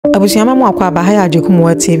Abusiama mu akwa ba ha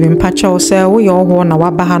AGYEKUMWAA TV mpacha ose wo ye oho na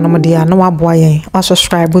waba ha no de na waboa yen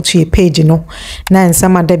subscribe to your page no na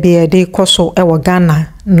nsama da be de koso e wo Ghana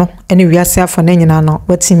no ene wiase afo na nyina no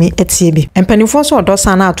watimi etie bi empanifo so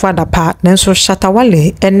odosa na ato adapa nenso Shatta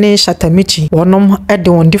wale ene Shatta Michy wonom e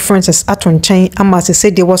de on differences ato nchen ama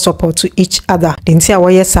se de wo support to each other de ntia wo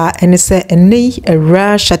yesa ene se ene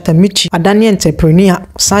ewra Shatta Michy adane entrepreneur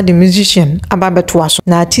sa the musician ababeto aso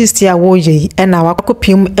na artist ya wo ye e na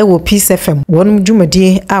wakopim e wo Peace FM wonom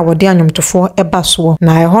dwumadie a wo de anyomtofo e baso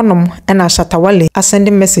na e honom e na Shatta wale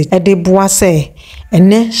asend message e de boa se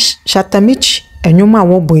ene Shatta Michy enyuma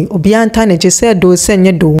wo boy obi anta na jese do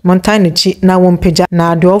senye do montan chi na wo mpagya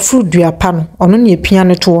na de ofru duapa no ono ne epia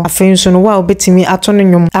ne to afenso no wa obetimi ato no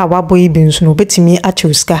nyom a wa boy bi nso no obetimi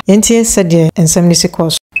achuska entie sede ensem ne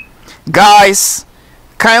sikos. Guys,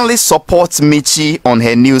 kindly support Michy on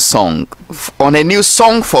her new song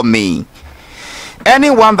for me.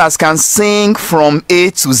 Anyone that can sing from A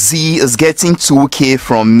to Z is getting 2K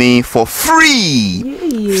from me for free.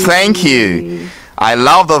 Thank you. I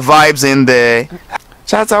love the vibes in there.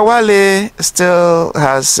 Shatta Wale still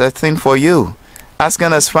has a thing for you.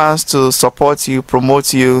 Asking his fans to support you,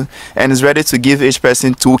 promote you, and is ready to give each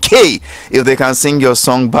person 2K if they can sing your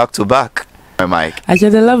song back to back. Mike. I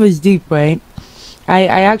said the love is deep, right? I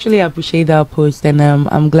actually appreciate that post, and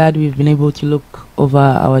I'm glad we've been able to look over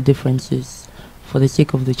our differences for the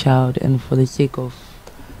sake of the child and for the sake of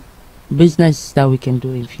business that we can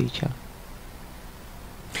do in future.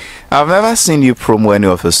 I've never seen you promo any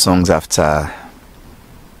of his songs after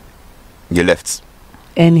you left.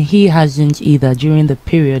 And he hasn't either during the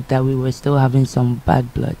period that we were still having some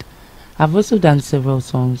bad blood. I've also done several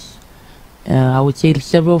songs. I would say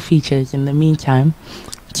several features in the meantime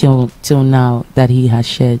till now that he has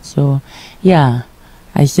shared. So yeah,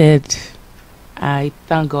 I said I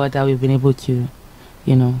thank God that we've been able to,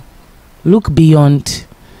 you know, look beyond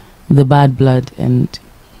the bad blood and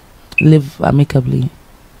live amicably.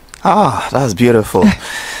 Ah, that's beautiful.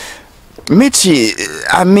 Michy,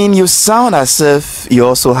 I mean, you sound as if you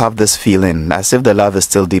also have this feeling, as if the love is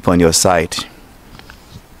still deep on your side.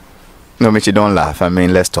 No, Michy, don't laugh. I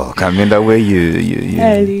mean, let's talk. I mean, the way you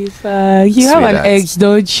have an ex,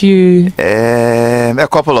 don't you? A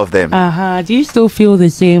couple of them. Do you still feel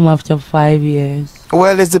the same after 5 years?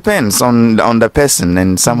 Well, it depends on the person,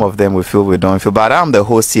 and some of them we feel we don't feel. But I'm the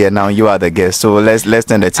host here now. You are the guest, so let's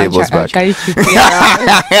turn the tables back.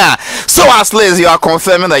 Yeah. So, as Liz, you are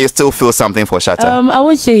confirming that you still feel something for Shatta. I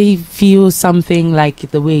would say feel something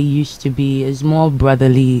like the way it used to be. It's more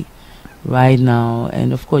brotherly right now,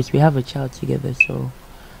 and of course we have a child together, so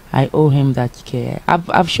I owe him that care.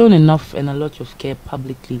 I've shown enough and a lot of care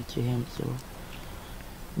publicly to him, so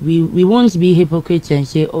we won't be hypocrites and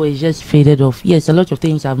say, oh, it's just faded off. Yes, a lot of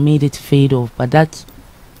things have made it fade off, but that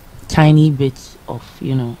tiny bit of,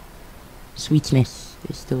 you know, sweetness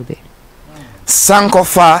is still there.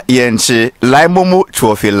 Sankofa yenchi laimomu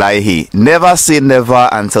trophy laihi. Never say never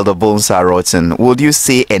until the bones are rotten. Would you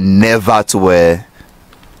say a never to a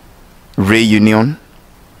reunion?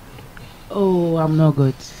 Oh, I'm not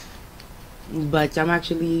good, but I'm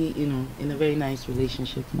actually, you know, in a very nice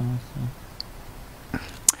relationship now, so.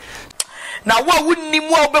 Now what wouldn't you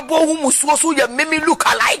more be born who so you make me look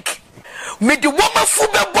alike? Me the woman fool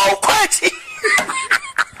be born quality.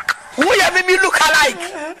 Who you make me look alike?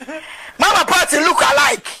 Mama party look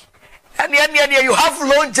alike. And you have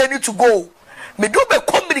long journey to go. Me do be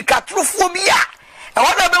communicate through for me. And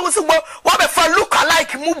what I was what if I look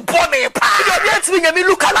alike mu bonne pa. You me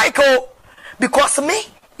look alike oh. Because me,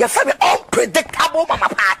 you feel me unpredictable mama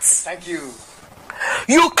parts. Thank you.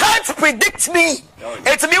 You can't predict me.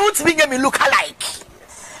 It's me who to me look alike.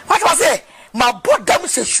 What was it? My bottom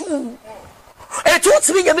say shoe. It's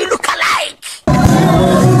who to me look